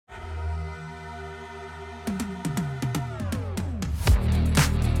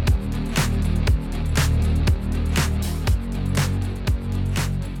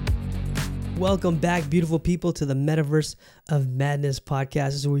Welcome back, beautiful people, to the Metaverse of Madness podcast.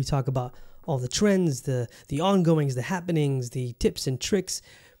 This is where we talk about all the trends, the ongoings, the happenings, the tips and tricks.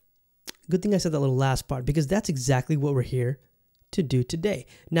 Good thing I said that little last part, because that's exactly what we're here to do today.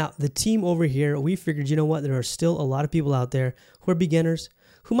 Now, the team over here, we figured, you know what, there are still a lot of people out there who are beginners,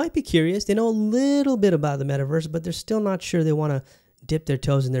 who might be curious. They know a little bit about the metaverse, but they're still not sure they want to dip their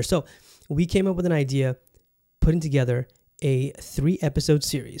toes in there. So we came up with an idea, putting together a 3-episode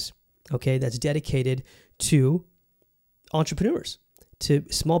series, okay, that's dedicated to entrepreneurs, to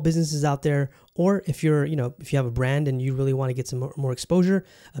small businesses out there, or if you're, if you have a brand and you really want to get some more exposure,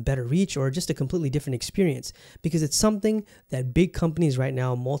 a better reach, or just a completely different experience, because it's something that big companies right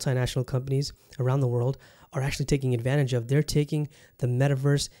now, multinational companies around the world, are actually taking advantage of. They're taking the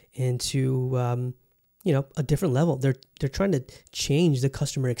metaverse into, a different level. They're trying to change the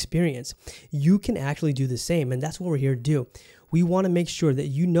customer experience. You can actually do the same, and that's what we're here to do. We want to make sure that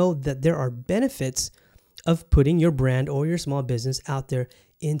you know that there are benefits of putting your brand or your small business out there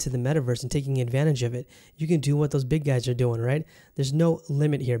into the metaverse and taking advantage of it. You can do what those big guys are doing, right? There's no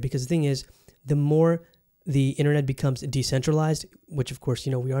limit here, because the thing is, the more the internet becomes decentralized, which of course,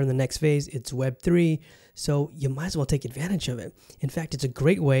 we are in the next phase, it's Web3, so you might as well take advantage of it. In fact, it's a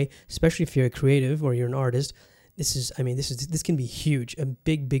great way, especially if you're a creative or you're an artist. This can be huge, a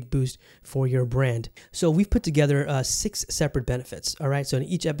big boost for your brand. So we've put together 6 separate benefits. All right. So in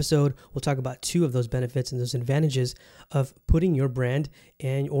each episode, we'll talk about 2 of those benefits and those advantages of putting your brand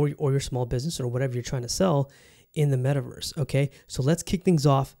and or your small business or whatever you're trying to sell in the metaverse. Okay. So let's kick things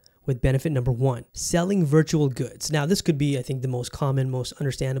off with benefit number 1, selling virtual goods. Now, this could be, I think, the most common, most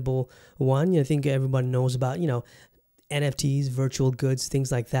understandable one. I think everybody knows about, NFTs, virtual goods,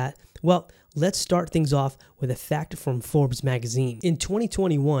 things like that. Well, let's start things off with a fact from Forbes magazine. In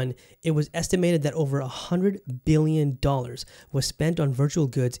 2021, it was estimated that over $100 billion was spent on virtual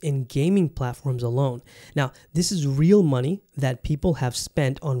goods in gaming platforms alone. Now, this is real money that people have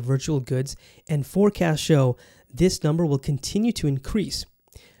spent on virtual goods, and forecasts show this number will continue to increase.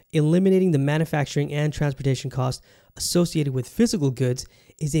 Eliminating the manufacturing and transportation costs associated with physical goods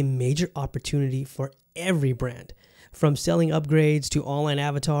is a major opportunity for every brand. From selling upgrades to online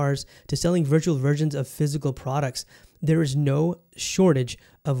avatars to selling virtual versions of physical products, there is no shortage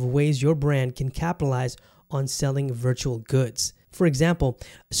of ways your brand can capitalize on selling virtual goods. For example,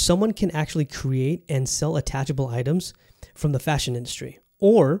 someone can actually create and sell attachable items from the fashion industry,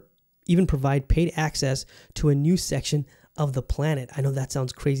 or even provide paid access to a new section of the planet. I know that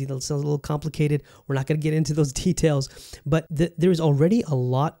sounds crazy. That sounds a little complicated. We're not going to get into those details, but there is already a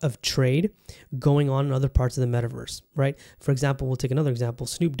lot of trade going on in other parts of the metaverse, right? For example, we'll take another example,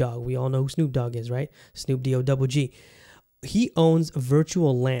 Snoop Dogg. We all know who Snoop Dogg is, right? Snoop D-O-G-G. He owns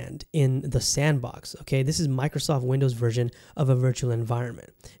virtual land in the sandbox, okay? This is Microsoft Windows version of a virtual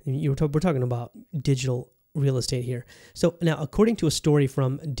environment. We're talking about digital real estate here. So now, according to a story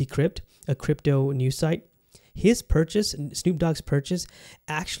from Decrypt, a crypto news site, his purchase, Snoop Dogg's purchase,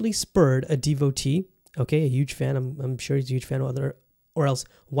 actually spurred a devotee, okay, a huge fan. I'm sure he's a huge fan of other, or else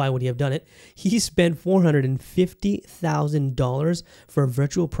why would he have done it? He spent $450,000 for a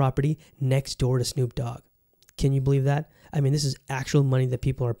virtual property next door to Snoop Dogg. Can you believe that? I mean, this is actual money that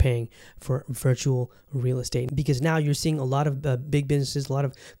people are paying for virtual real estate, because now you're seeing a lot of big businesses, a lot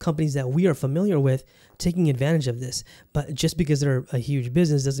of companies that we are familiar with taking advantage of this. But just because they're a huge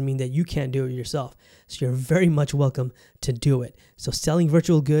business doesn't mean that you can't do it yourself. So you're very much welcome to do it. So selling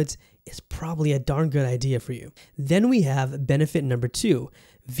virtual goods is probably a darn good idea for you. Then we have benefit number 2,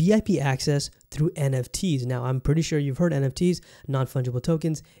 VIP access through NFTs. Now, I'm pretty sure you've heard NFTs, non-fungible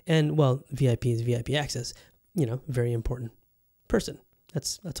tokens, and well, VIP is VIP access. Very important person.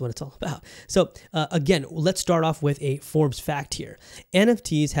 That's what it's all about. So again, let's start off with a Forbes fact here.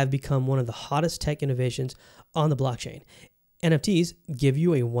 NFTs have become one of the hottest tech innovations on the blockchain. NFTs give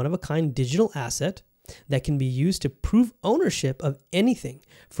you a one-of-a-kind digital asset that can be used to prove ownership of anything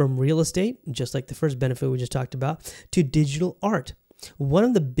from real estate, just like the first benefit we just talked about, to digital art. One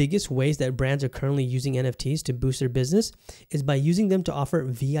of the biggest ways that brands are currently using NFTs to boost their business is by using them to offer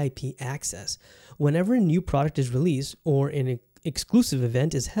VIP access. Whenever a new product is released or an exclusive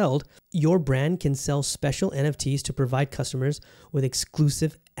event is held, your brand can sell special NFTs to provide customers with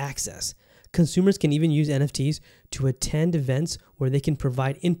exclusive access. Consumers can even use NFTs to attend events where they can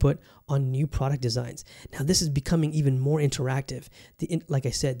provide input on new product designs. Now, this is becoming even more interactive. Like I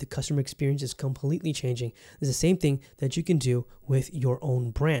said, the customer experience is completely changing. It's the same thing that you can do with your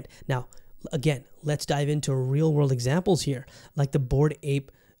own brand. Now, again, let's dive into real world examples here, like the Bored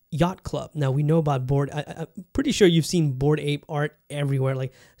Ape Yacht Club. Now, we know about I'm pretty sure you've seen Bored Ape art everywhere.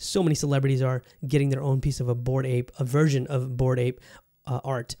 Like, so many celebrities are getting their own piece of a Bored Ape, a version of Bored Ape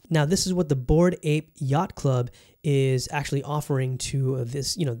art. Now, this is what the Bored Ape Yacht Club is actually offering to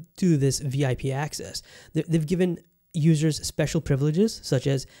this, through this VIP access. They've given users special privileges, such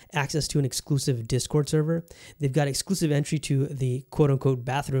as access to an exclusive Discord server. They've got exclusive entry to the quote-unquote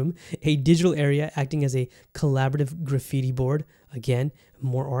bathroom, a digital area acting as a collaborative graffiti board. Again,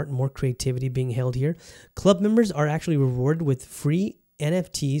 more art, more creativity being held here. Club members are actually rewarded with free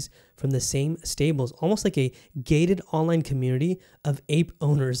NFTs from the same stables, almost like a gated online community of ape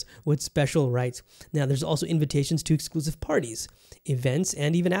owners with special rights. Now, there's also invitations to exclusive parties, events,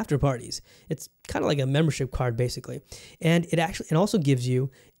 and even after parties. It's kind of like a membership card, basically. And it also gives you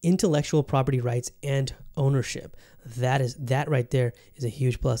intellectual property rights and ownership. That right there is a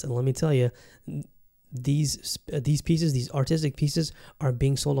huge plus. And let me tell you, these pieces, these artistic pieces, are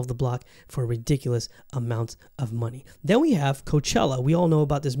being sold off the block for ridiculous amounts of money. Then we have Coachella. We all know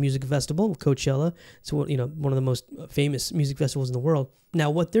about this music festival, Coachella. It's one of the most famous music festivals in the world. Now,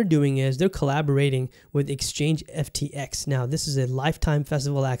 what they're doing is they're collaborating with Exchange FTX. Now, this is a lifetime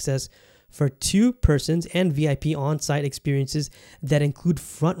festival access for 2 persons and VIP on-site experiences that include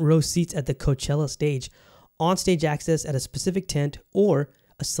front row seats at the Coachella stage, on-stage access at a specific tent, or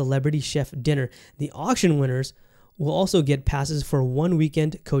a celebrity chef dinner. The auction winners will also get passes for 1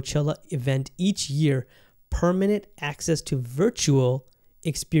 weekend Coachella event each year, permanent access to virtual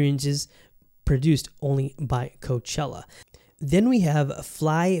experiences produced only by Coachella. Then we have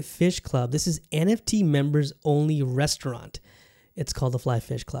Fly Fish Club. This is NFT members only restaurant. It's called the Fly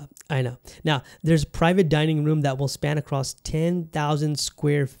Fish Club. I know. Now, there's a private dining room that will span across 10,000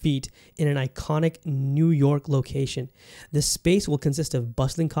 square feet in an iconic New York location. The space will consist of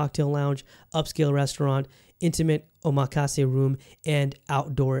bustling cocktail lounge, upscale restaurant, intimate omakase room, and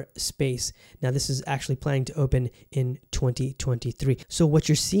outdoor space. Now, this is actually planning to open in 2023. So what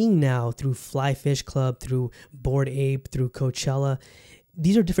you're seeing now through Fly Fish Club, through Bored Ape, through Coachella,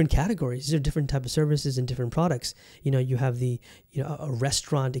 these are different categories. These are different type of services and different products. You have the a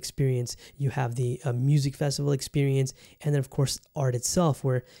restaurant experience, you have the music festival experience, and then of course art itself,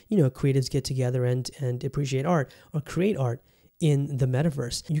 where creatives get together and appreciate art or create art in the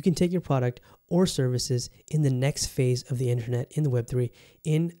metaverse. You can take your product or services in the next phase of the internet, in the Web3,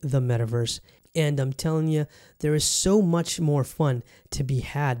 in the metaverse. And I'm telling you, there is so much more fun to be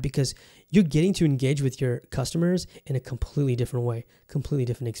had because you're getting to engage with your customers in a completely different way, completely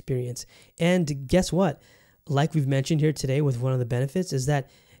different experience. And guess what? Like we've mentioned here today, with one of the benefits is that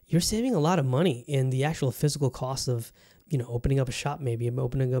you're saving a lot of money in the actual physical cost of, opening up a shop, maybe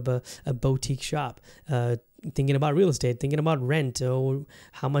opening up a boutique shop, thinking about real estate, thinking about rent, or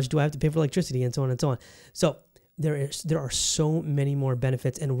how much do I have to pay for electricity, and so on and so on. So there are so many more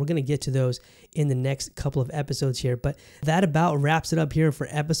benefits, and we're going to get to those in the next couple of episodes here. But that about wraps it up here for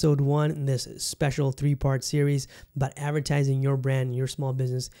episode 1 in this special 3-part series about advertising your brand and your small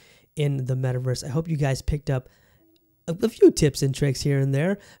business in the metaverse. I hope you guys picked up a few tips and tricks here and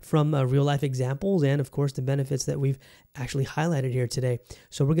there from real life examples, and of course the benefits that we've actually highlighted here today.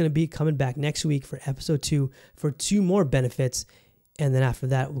 So we're going to be coming back next week for episode 2 for 2 more benefits. And then after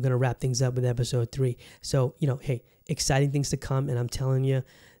that, we're going to wrap things up with episode 3. So, hey, exciting things to come. And I'm telling you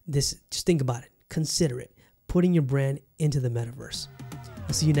this, just think about it. Consider it. Putting your brand into the metaverse.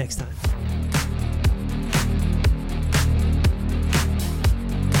 I'll see you next time.